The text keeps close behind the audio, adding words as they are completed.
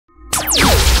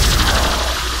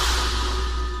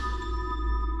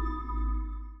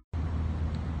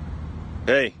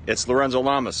Hey, it's Lorenzo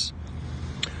Lamas.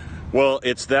 Well,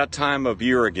 it's that time of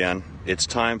year again. It's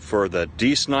time for the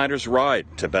Snider's ride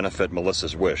to benefit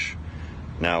Melissa's wish.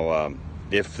 Now,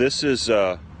 if this is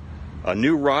a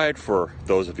new ride for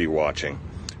those of you watching,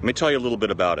 let me tell you a little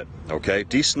bit about it, okay?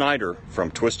 Snider from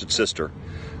Twisted Sister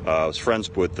was friends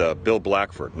with Bill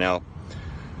Blackford. Now,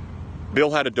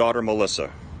 Bill had a daughter,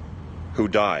 Melissa, who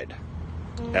died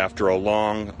after a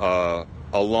long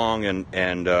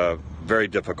and very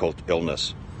difficult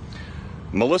illness.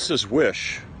 Melissa's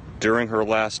wish during her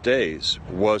last days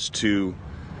was to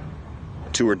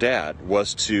her dad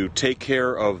was to take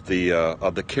care of the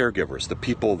caregivers, the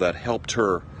people that helped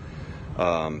her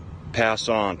pass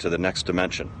on to the next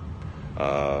dimension,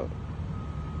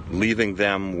 leaving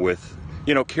them with,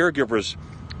 caregivers.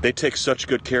 They take such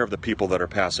good care of the people that are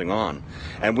passing on,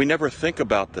 and we never think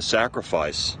about the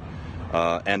sacrifice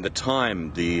and the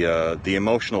time, the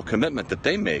emotional commitment that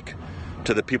they make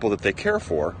to the people that they care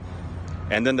for.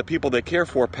 And then the people they care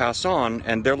for pass on,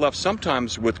 and they're left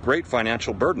sometimes with great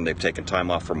financial burden. They've taken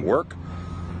time off from work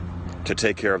to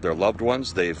take care of their loved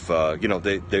ones. They've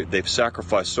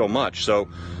sacrificed so much. So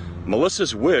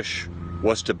Melissa's wish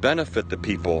was to benefit the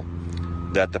people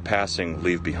that the passing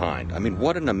leave behind. I mean,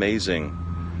 what an amazing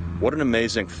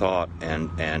thought and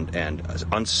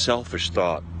unselfish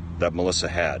thought that Melissa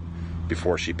had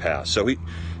before she passed. So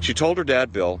she told her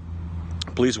dad, Bill,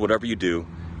 please, whatever you do,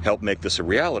 help make this a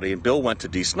reality. And Bill went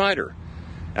to Snider.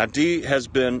 Now, has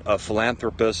been a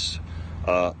philanthropist,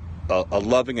 a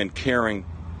loving and caring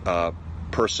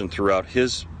person throughout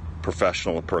his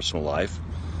professional and personal life.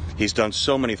 He's done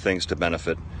so many things to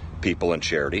benefit people and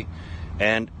charity.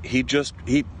 And he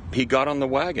got on the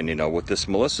wagon, with this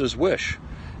Melissa's wish.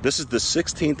 This is the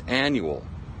 16th annual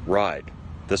ride,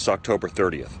 this October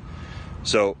 30th.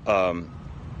 So,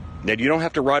 now, you don't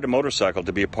have to ride a motorcycle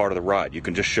to be a part of the ride. You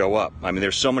can just show up. I mean,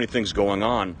 there's so many things going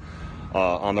on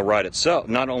the ride itself.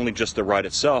 Not only just the ride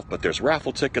itself, but there's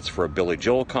raffle tickets for a Billy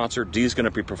Joel concert. Dee's going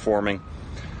to be performing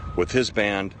with his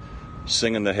band,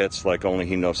 singing the hits like only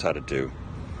he knows how to do.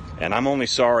 And I'm only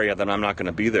sorry that I'm not going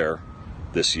to be there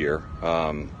this year.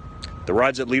 The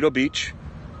ride's at Lido Beach.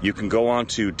 You can go on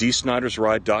to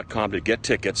dsnidersride.com to get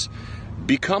tickets.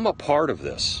 Become a part of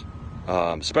this.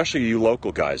 Especially you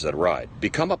local guys that ride.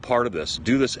 Become a part of this.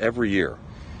 Do this every year.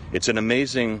 It's an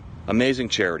amazing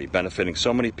charity benefiting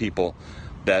so many people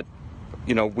that,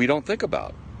 we don't think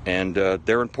about. And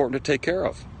they're important to take care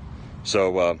of.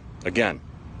 So, again,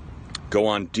 go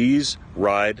on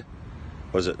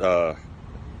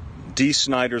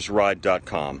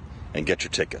dsnidersride.com and get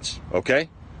your tickets. Okay?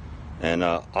 And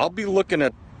I'll be looking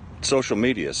at social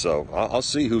media, so I'll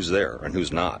see who's there and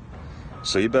who's not.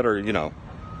 So you better,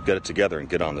 get it together and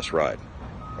get on this ride.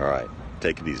 All right,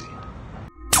 take it easy.